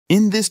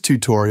In this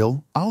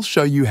tutorial, I'll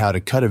show you how to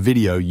cut a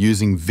video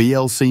using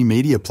VLC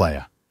Media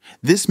Player.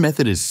 This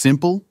method is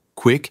simple,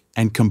 quick,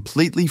 and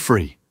completely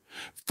free.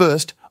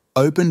 First,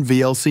 open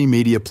VLC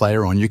Media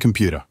Player on your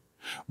computer.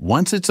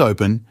 Once it's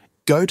open,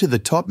 go to the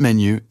top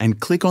menu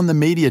and click on the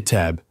Media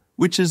tab,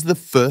 which is the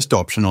first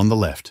option on the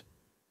left.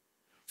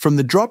 From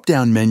the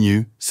drop-down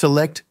menu,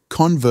 select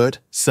Convert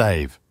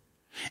Save.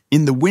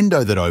 In the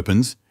window that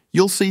opens,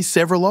 you'll see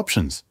several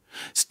options.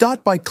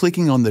 Start by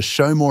clicking on the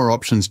Show More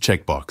Options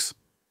checkbox.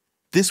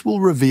 This will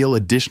reveal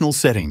additional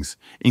settings,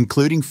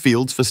 including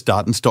fields for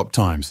start and stop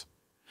times.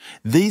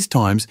 These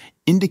times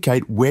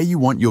indicate where you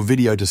want your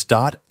video to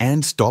start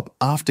and stop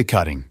after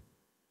cutting.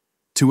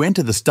 To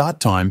enter the start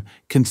time,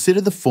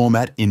 consider the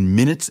format in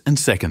minutes and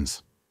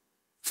seconds.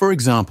 For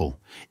example,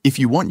 if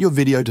you want your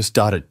video to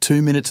start at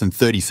 2 minutes and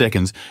 30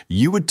 seconds,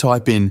 you would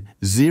type in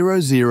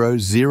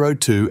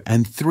 0002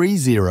 and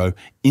 30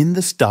 in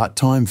the start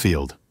time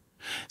field.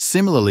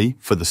 Similarly,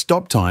 for the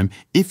stop time,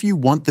 if you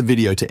want the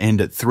video to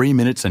end at 3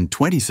 minutes and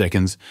 20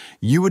 seconds,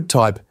 you would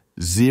type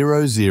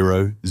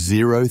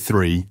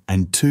 0003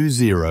 and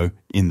 20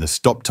 in the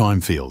stop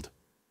time field.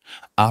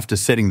 After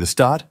setting the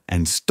start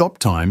and stop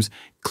times,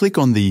 click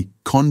on the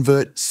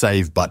Convert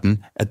Save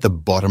button at the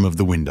bottom of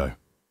the window.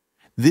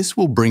 This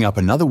will bring up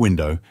another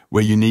window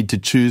where you need to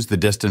choose the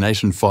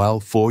destination file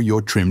for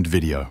your trimmed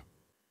video.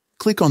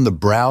 Click on the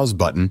Browse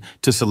button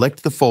to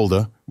select the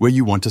folder where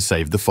you want to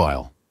save the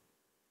file.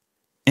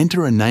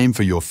 Enter a name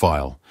for your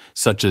file,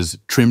 such as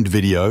trimmed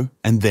video,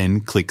 and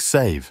then click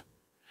Save.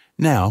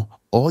 Now,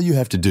 all you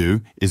have to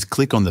do is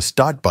click on the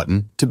Start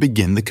button to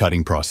begin the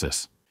cutting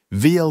process.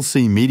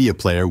 VLC Media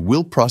Player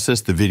will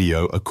process the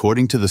video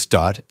according to the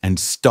start and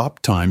stop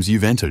times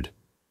you've entered.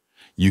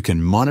 You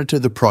can monitor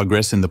the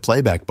progress in the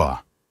playback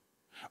bar.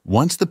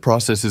 Once the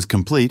process is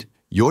complete,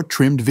 your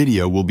trimmed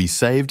video will be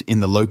saved in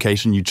the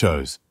location you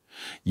chose.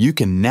 You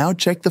can now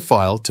check the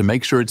file to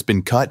make sure it's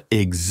been cut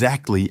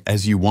exactly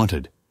as you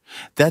wanted.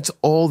 That's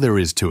all there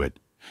is to it.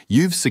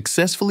 You've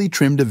successfully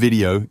trimmed a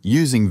video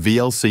using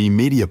VLC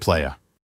Media Player.